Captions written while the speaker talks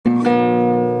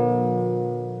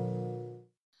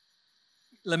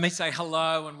Let me say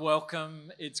hello and welcome.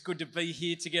 It's good to be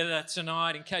here together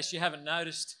tonight. In case you haven't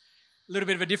noticed, a little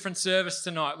bit of a different service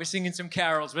tonight. We're singing some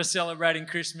carols. We're celebrating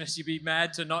Christmas. You'd be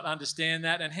mad to not understand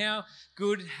that. And how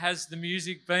good has the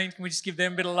music been? Can we just give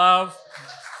them a bit of love?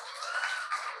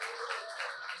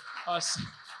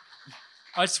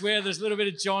 I swear there's a little bit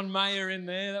of John Mayer in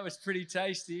there. That was pretty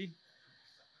tasty.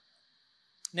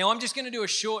 Now, I'm just going to do a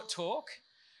short talk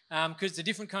because it's a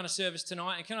different kind of service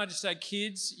tonight. And can I just say,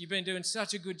 kids, you've been doing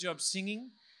such a good job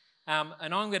singing.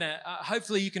 And I'm going to,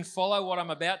 hopefully you can follow what I'm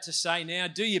about to say now.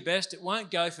 Do your best. It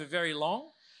won't go for very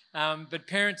long. But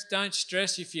parents, don't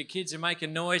stress if your kids are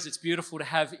making noise. It's beautiful to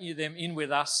have them in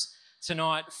with us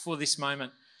tonight for this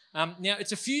moment. Now,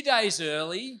 it's a few days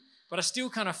early, but I still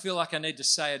kind of feel like I need to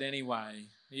say it anyway.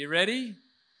 Are you ready?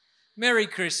 Merry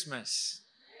Christmas.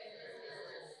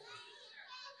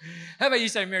 How about you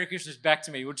say Merry Christmas back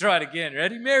to me? We'll try it again.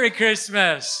 Ready? Merry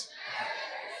Christmas.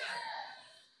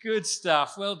 Good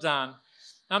stuff. Well done.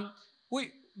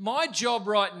 My job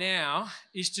right now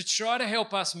is to try to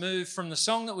help us move from the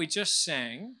song that we just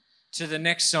sang to the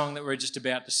next song that we're just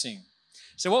about to sing.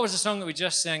 So what was the song that we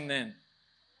just sang then?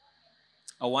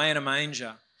 Away in a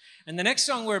Manger. And the next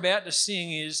song we're about to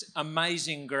sing is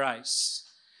Amazing Grace.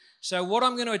 So what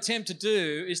I'm going to attempt to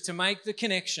do is to make the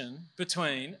connection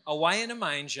between Away in a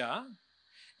Manger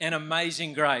and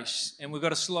Amazing Grace. And we've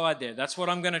got a slide there. That's what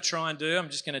I'm going to try and do.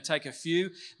 I'm just going to take a few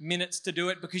minutes to do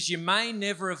it because you may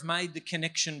never have made the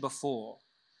connection before.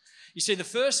 You see, the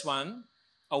first one,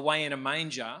 Away in a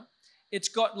Manger, it's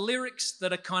got lyrics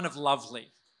that are kind of lovely.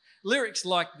 Lyrics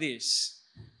like this: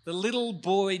 the little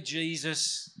boy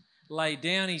Jesus lay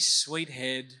down his sweet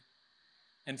head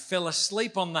and fell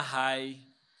asleep on the hay.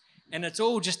 And it's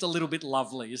all just a little bit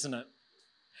lovely, isn't it?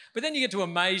 But then you get to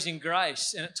Amazing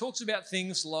Grace, and it talks about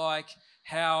things like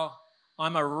how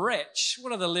I'm a wretch.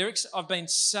 What are the lyrics?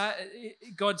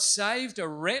 God saved a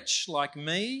wretch like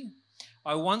me.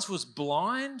 I once was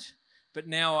blind, but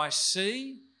now I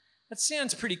see. That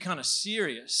sounds pretty kind of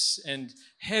serious and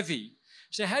heavy.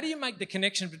 So how do you make the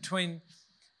connection between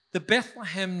the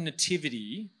Bethlehem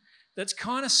nativity that's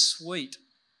kind of sweet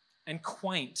and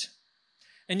quaint,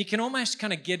 and you can almost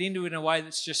kind of get into it in a way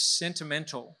that's just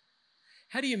sentimental?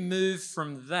 How do you move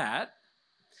from that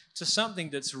to something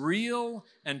that's real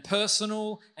and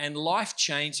personal and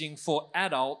life-changing for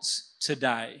adults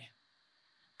today?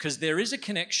 Because there is a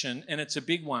connection, and it's a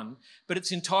big one, but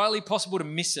it's entirely possible to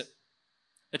miss it.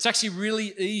 It's actually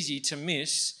really easy to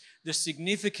miss the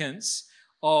significance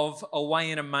of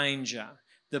Away in a Manger,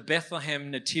 the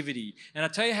Bethlehem nativity. And I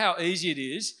tell you how easy it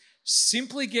is.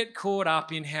 Simply get caught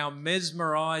up in how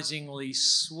mesmerisingly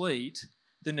sweet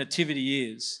the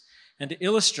nativity is. And to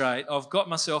illustrate, I've got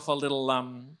myself a little,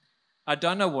 I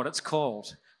don't know what it's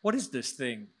called. What is this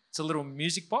thing? It's a little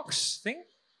music box thing?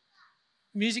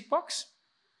 Music box?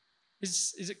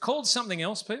 Is it called something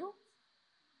else, people?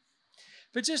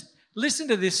 But just listen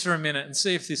to this for a minute and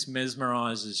see if this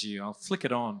mesmerises you. I'll flick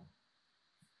it on.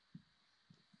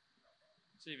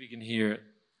 See if you can hear it.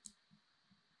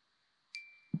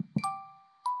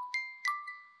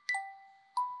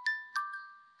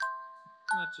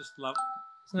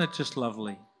 Isn't that just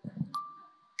lovely?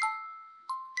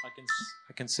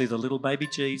 I can see the little baby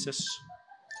Jesus,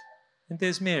 and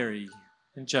there's Mary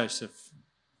and Joseph.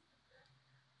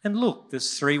 And look,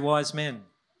 there's 3 wise men,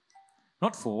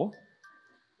 not 4.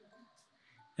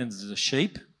 And there's a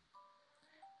sheep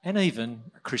and even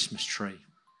a Christmas tree.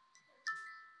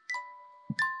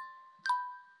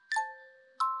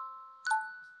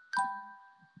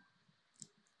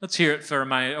 Let's hear it for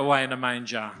Away in a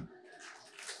Manger.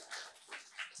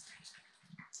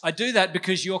 I do that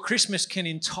because your Christmas can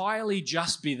entirely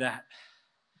just be that.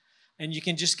 And you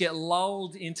can just get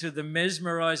lulled into the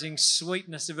mesmerising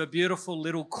sweetness of a beautiful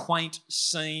little quaint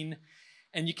scene,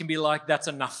 and you can be like, that's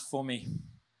enough for me.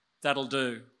 That'll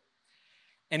do.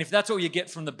 And if that's all you get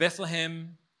from the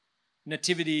Bethlehem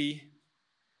nativity,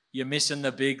 you're missing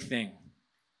the big thing.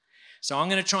 So I'm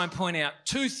going to try and point out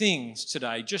 2 things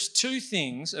today, just 2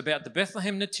 things about the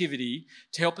Bethlehem nativity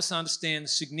to help us understand the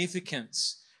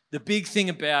significance, the big thing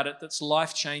about it that's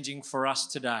life-changing for us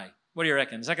today. What do you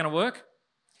reckon? Is that going to work?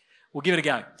 We'll give it a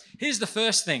go. Here's the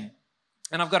first thing,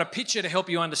 and I've got a picture to help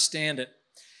you understand it.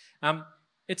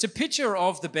 It's a picture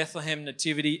of the Bethlehem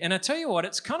nativity, and I tell you what,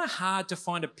 it's kind of hard to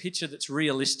find a picture that's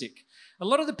realistic. A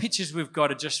lot of the pictures we've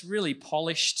got are just really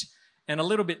polished and a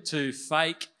little bit too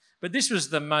fake, but this was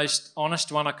the most honest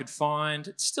one I could find.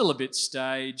 It's still a bit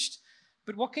staged,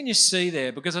 but what can you see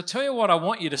there? Because I tell you what I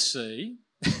want you to see.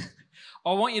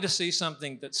 I want you to see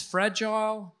something that's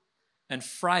fragile and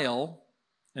frail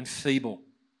and feeble.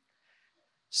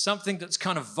 Something that's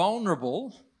kind of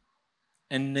vulnerable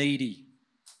and needy.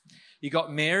 You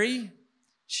got Mary.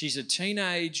 She's a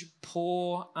teenage,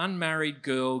 poor, unmarried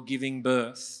girl giving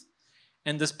birth.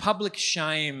 And there's public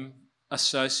shame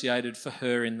associated for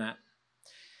her in that.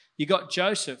 You got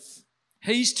Joseph.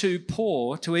 He's too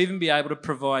poor to even be able to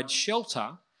provide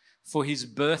shelter for his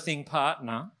birthing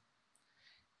partner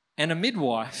and a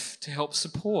midwife to help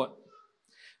support.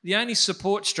 The only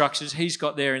support structures he's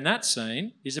got there in that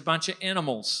scene is a bunch of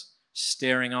animals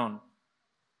staring on.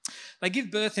 They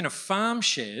give birth in a farm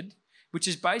shed, which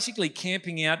is basically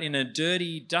camping out in a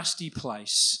dirty, dusty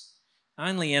place.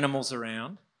 Only animals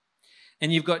around.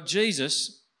 And you've got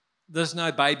Jesus. There's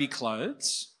no baby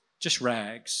clothes, just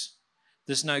rags.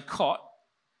 There's no cot.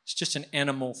 It's just an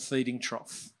animal feeding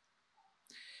trough.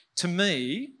 To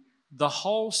me, the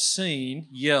whole scene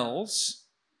yells,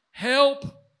 "Help!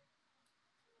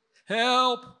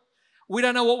 Help! We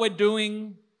don't know what we're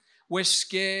doing. We're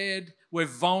scared. We're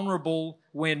vulnerable.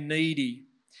 We're needy."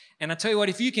 And I tell you what,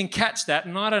 if you can catch that,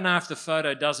 and I don't know if the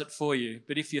photo does it for you,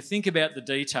 but if you think about the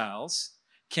details,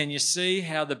 can you see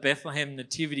how the Bethlehem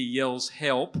Nativity yells,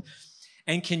 "Help"?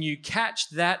 And can you catch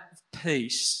that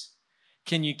piece?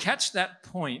 Can you catch that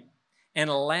point and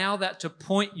allow that to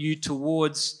point you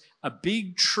towards a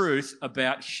big truth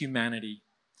about humanity,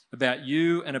 about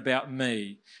you and about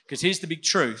me? Because here's the big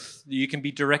truth that you can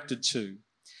be directed to.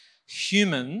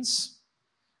 Humans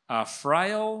are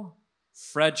frail,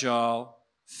 fragile,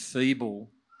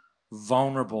 feeble,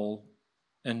 vulnerable,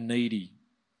 and needy.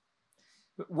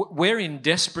 We're in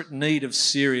desperate need of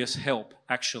serious help,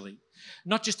 actually.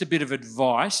 Not just a bit of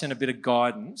advice and a bit of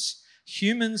guidance.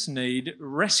 Humans need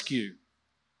rescue.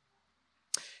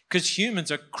 Because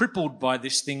humans are crippled by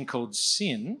this thing called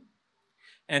sin.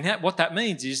 And what that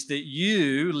means is that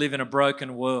you live in a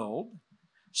broken world,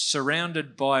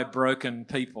 surrounded by broken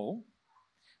people,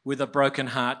 with a broken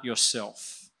heart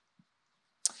yourself.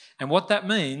 And what that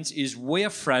means is we are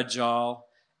fragile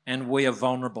and we are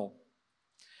vulnerable.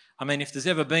 I mean, if there's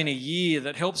ever been a year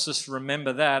that helps us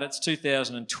remember that, it's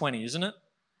 2020, isn't it?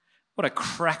 What a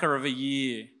cracker of a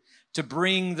year to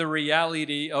bring the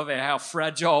reality of how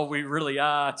fragile we really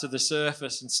are to the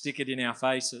surface and stick it in our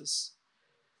faces.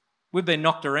 We've been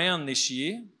knocked around this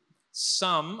year,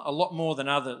 some a lot more than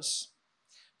others.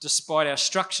 Despite our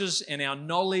structures and our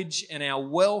knowledge and our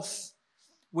wealth,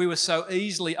 we were so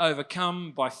easily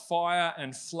overcome by fire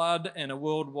and flood and a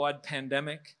worldwide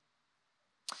pandemic.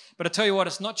 But I tell you what,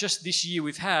 it's not just this year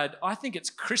we've had. I think it's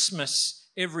Christmas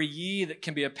every year that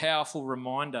can be a powerful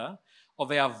reminder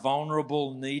of our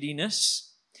vulnerable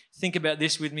neediness. Think about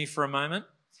this with me for a moment.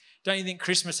 Don't you think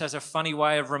Christmas has a funny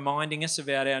way of reminding us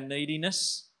about our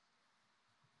neediness?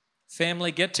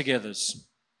 Family get-togethers.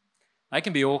 They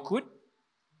can be awkward.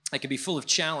 They can be full of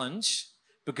challenge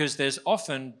because there's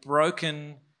often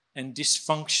broken and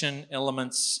dysfunction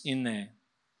elements in there.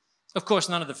 Of course,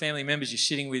 none of the family members you're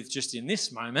sitting with just in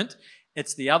this moment,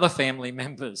 it's the other family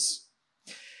members.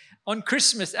 At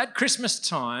Christmas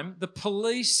time, the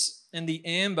police and the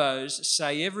AMBOs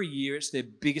say every year it's their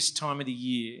biggest time of the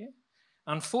year,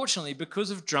 unfortunately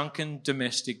because of drunken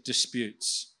domestic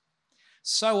disputes.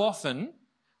 So often,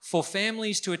 for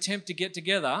families to attempt to get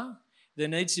together, there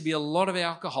needs to be a lot of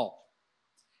alcohol,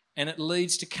 and it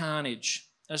leads to carnage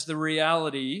as the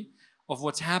reality of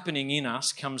what's happening in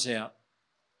us comes out.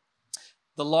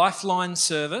 The Lifeline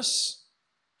service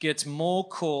gets more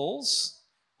calls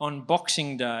on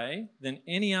Boxing Day than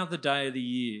any other day of the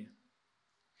year,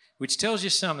 which tells you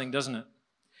something, doesn't it?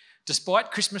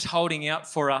 Despite Christmas holding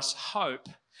out for us hope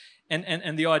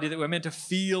and the idea that we're meant to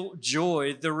feel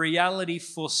joy, the reality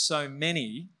for so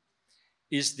many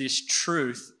is this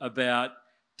truth about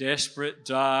desperate,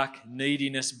 dark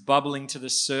neediness bubbling to the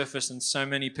surface, and so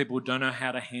many people don't know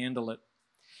how to handle it.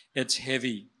 It's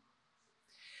heavy.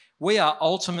 We are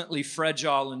ultimately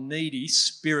fragile and needy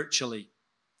spiritually.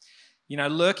 You know,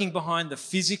 lurking behind the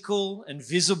physical and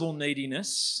visible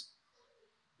neediness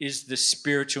is the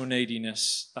spiritual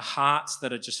neediness, the hearts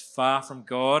that are just far from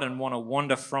God and want to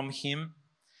wander from Him.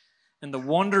 And the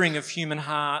wandering of human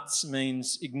hearts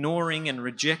means ignoring and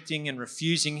rejecting and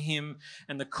refusing Him,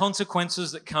 and the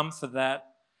consequences that come for that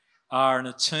are an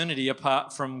eternity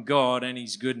apart from God and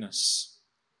His goodness.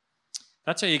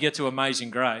 That's how you get to amazing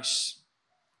grace.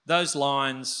 Those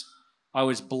lines, I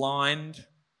was blind,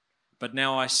 but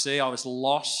now I see. I was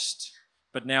lost,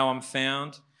 but now I'm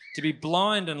found. To be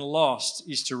blind and lost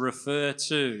is to refer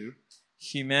to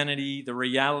humanity, the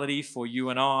reality for you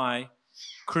and I,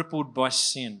 crippled by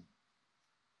sin.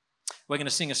 We're going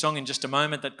to sing a song in just a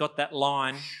moment that got that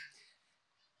line,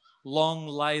 "Long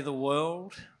lay the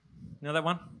world." You know that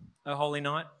one? "O Holy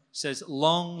Night." It says,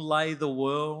 "Long lay the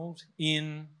world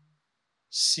in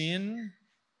sin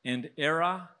and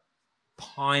error,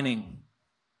 pining.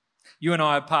 You and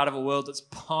I are part of a world that's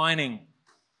pining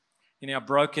in our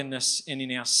brokenness and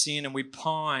in our sin, and we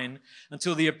pine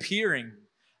until the appearing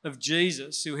of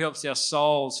Jesus, who helps our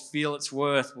souls feel its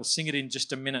worth. We'll sing it in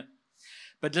just a minute.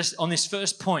 But just on this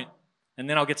first point, and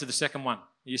then I'll get to the second one. Are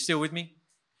you still with me?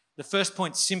 The first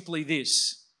point's simply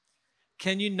this.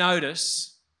 Can you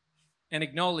notice and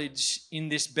acknowledge in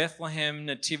this Bethlehem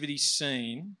nativity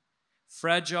scene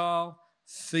fragile,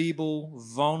 feeble,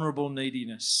 vulnerable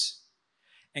neediness?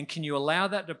 And can you allow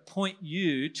that to point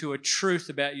you to a truth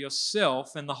about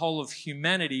yourself and the whole of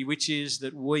humanity, which is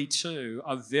that we too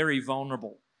are very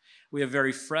vulnerable. We are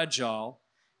very fragile.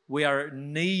 We are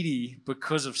needy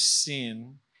because of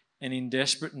sin and in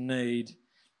desperate need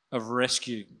of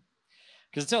rescue.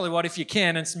 Because I tell you what, if you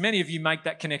can, and many of you make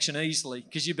that connection easily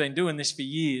because you've been doing this for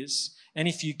years, and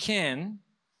if you can,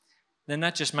 then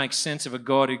that just makes sense of a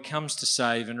God who comes to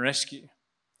save and rescue.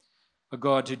 A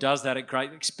God who does that at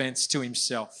great expense to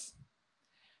himself.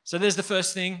 So there's the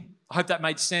first thing. I hope that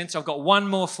made sense. I've got one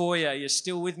more for you. You're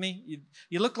still with me?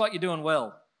 You look like you're doing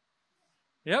well.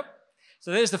 Yep.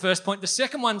 So there's the first point. The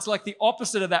second one's like the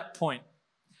opposite of that point.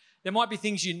 There might be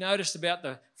things you noticed about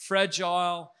the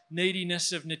fragile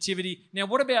neediness of nativity. Now,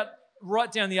 what about right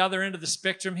down the other end of the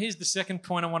spectrum? Here's the second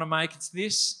point I want to make. It's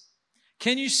this.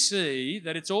 Can you see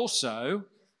that it's also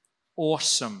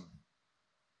awesome?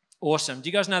 Awesome. Do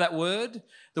you guys know that word?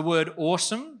 The word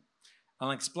awesome?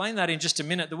 I'll explain that in just a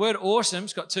minute. The word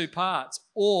awesome's got two parts.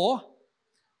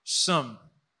 Awe-some.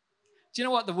 Do you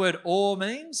know what the word awe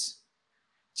means?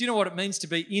 Do you know what it means to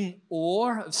be in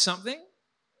awe of something?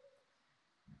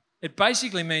 It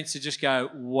basically means to just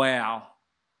go, wow.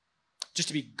 Just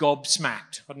to be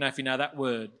gobsmacked. I don't know if you know that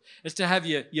word. It's to have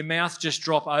your mouth just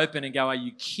drop open and go, are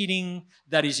you kidding?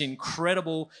 That is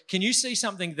incredible. Can you see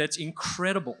something that's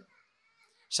incredible?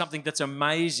 Something that's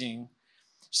amazing,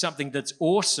 something that's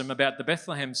awesome about the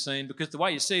Bethlehem scene, because the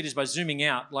way you see it is by zooming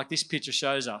out, like this picture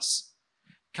shows us.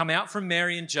 Come out from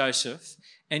Mary and Joseph,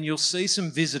 and you'll see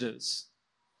some visitors.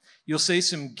 You'll see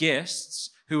some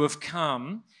guests who have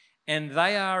come, and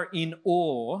they are in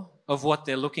awe of what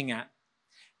they're looking at.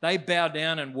 They bow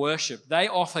down and worship. They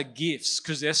offer gifts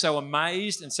because they're so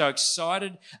amazed and so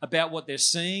excited about what they're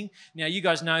seeing. Now, you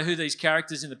guys know who these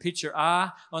characters in the picture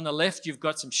are. On the left, you've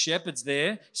got some shepherds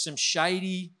there, some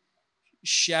shady,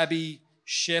 shabby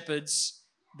shepherds.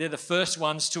 They're the first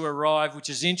ones to arrive,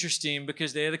 which is interesting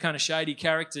because they're the kind of shady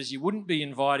characters you wouldn't be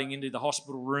inviting into the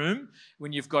hospital room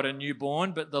when you've got a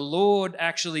newborn. But the Lord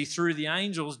actually, through the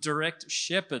angels, direct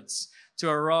shepherds to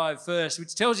arrive first,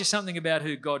 which tells you something about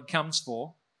who God comes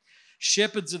for.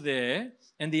 Shepherds are there,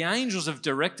 and the angels have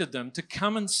directed them to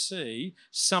come and see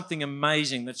something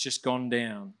amazing that's just gone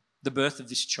down, the birth of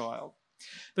this child.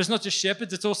 But it's not just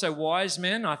shepherds, it's also wise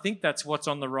men. I think that's what's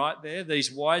on the right there,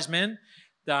 these wise men.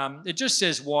 It just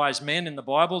says wise men in the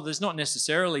Bible. There's not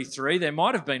necessarily three. There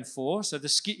might have been four. So the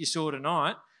skit you saw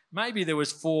tonight, maybe there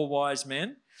was 4 wise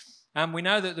men. We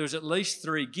know that there was at least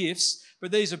 3 gifts,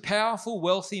 but these are powerful,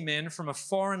 wealthy men from a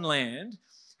foreign land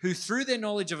who, through their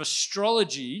knowledge of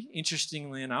astrology,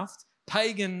 interestingly enough,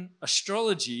 pagan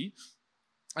astrology,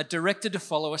 are directed to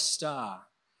follow a star.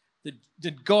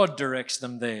 That God directs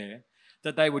them there,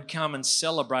 that they would come and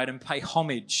celebrate and pay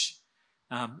homage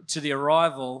to the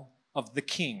arrival of the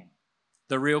king,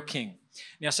 the real king.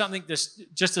 Now, something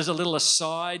just as a little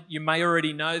aside, you may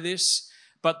already know this,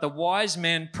 but the wise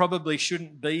men probably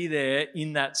shouldn't be there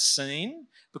in that scene,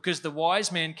 because the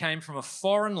wise men came from a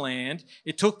foreign land.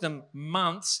 It took them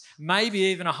months, maybe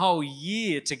even a whole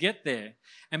year to get there.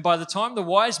 And by the time the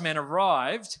wise men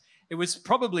arrived, it was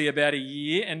probably about a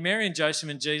year, and Mary and Joseph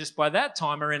and Jesus by that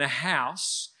time are in a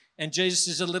house, and Jesus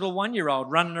is a little 1-year-old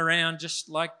running around just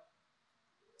like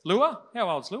Lua. How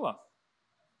old's Lua?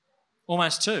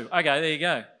 Almost 2. Okay, there you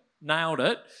go. Nailed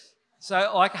it.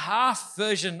 So like half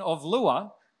version of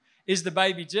Lua is the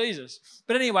baby Jesus.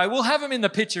 But anyway, we'll have him in the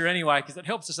picture anyway because it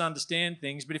helps us understand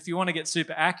things. But if you want to get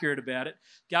super accurate about it,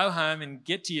 go home and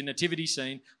get to your nativity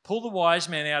scene, pull the wise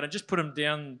men out and just put them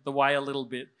down the way a little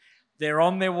bit. They're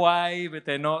on their way, but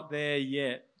they're not there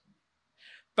yet.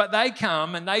 But they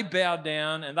come and they bow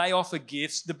down and they offer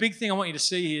gifts. The big thing I want you to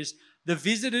see is the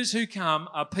visitors who come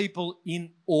are people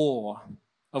in awe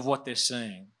of what they're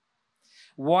seeing.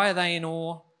 Why are they in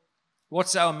awe?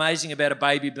 What's so amazing about a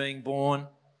baby being born?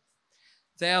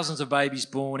 Thousands of babies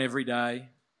born every day.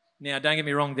 Now, don't get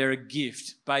me wrong, they're a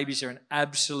gift. Babies are an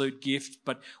absolute gift.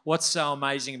 But what's so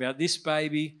amazing about this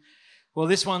baby? Well,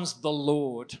 this one's the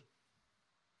Lord.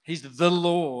 He's the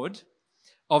Lord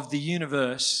of the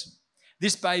universe.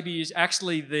 This baby is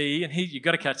actually you've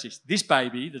got to catch this. This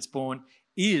baby that's born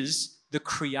is the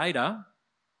creator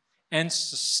and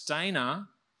sustainer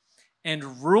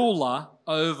and ruler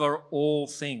over all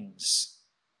things.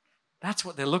 That's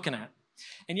what they're looking at.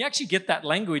 And you actually get that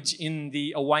language in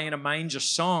the Away in a Manger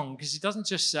song, because it doesn't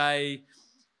just say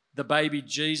the baby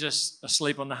Jesus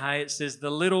asleep on the hay. It says the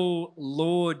little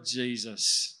Lord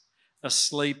Jesus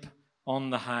asleep on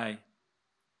the hay.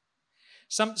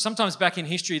 Sometimes back in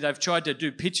history, they've tried to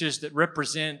do pictures that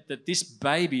represent that this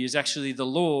baby is actually the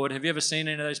Lord. Have you ever seen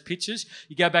any of those pictures?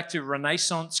 You go back to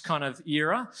Renaissance kind of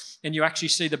era, and you actually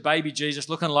see the baby Jesus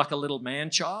looking like a little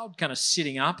man-child, kind of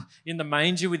sitting up in the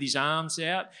manger with his arms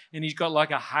out, and he's got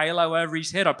like a halo over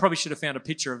his head. I probably should have found a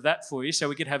picture of that for you so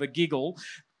we could have a giggle.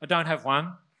 I don't have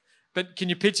one. But can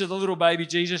you picture the little baby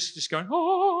Jesus just going,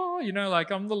 oh, like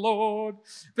I'm the Lord?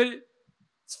 But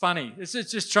it's funny. It's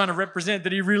just trying to represent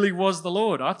that he really was the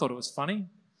Lord. I thought it was funny.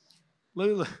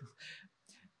 But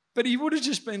he would have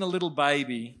just been a little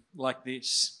baby like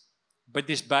this. But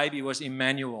this baby was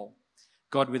Emmanuel,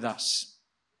 God with us.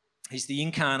 He's the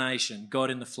incarnation,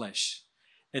 God in the flesh.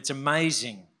 It's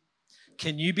amazing.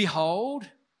 Can you behold?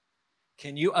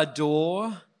 Can you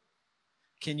adore?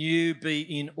 Can you be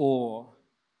in awe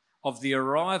of the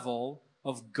arrival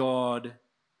of God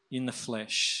in the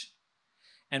flesh?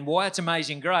 And why it's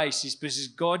amazing grace is because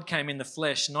God came in the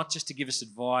flesh not just to give us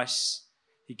advice,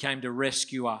 he came to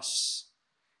rescue us.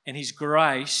 And his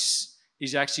grace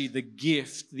is actually the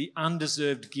gift, the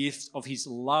undeserved gift of his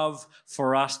love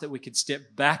for us, that we could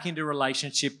step back into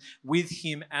relationship with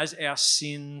him as our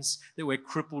sins that we're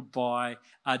crippled by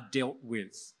are dealt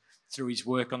with through his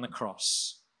work on the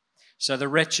cross. So the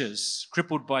wretches,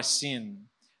 crippled by sin,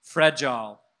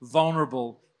 fragile,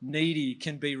 vulnerable, needy,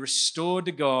 can be restored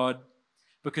to God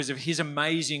because of his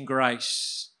amazing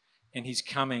grace and his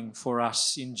coming for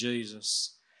us in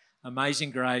Jesus.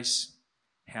 Amazing grace,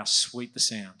 how sweet the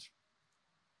sound.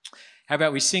 How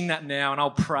about we sing that now, and I'll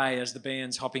pray as the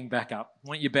band's hopping back up.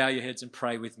 Why don't you bow your heads and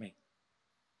pray with me?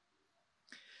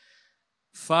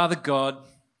 Father God,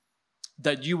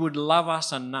 that you would love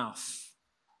us enough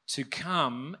to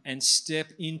come and step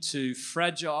into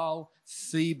fragile,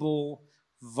 feeble,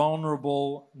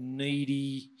 vulnerable,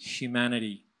 needy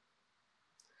humanity,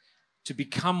 to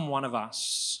become one of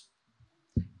us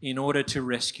in order to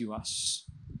rescue us.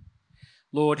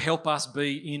 Lord, help us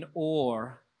be in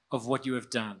awe of what you have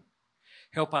done.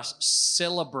 Help us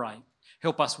celebrate.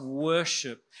 Help us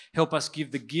worship. Help us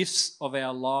give the gifts of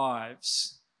our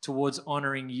lives towards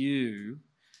honouring you,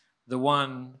 the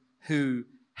one who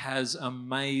has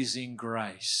amazing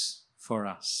grace for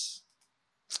us.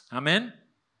 Amen?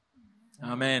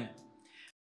 Amen.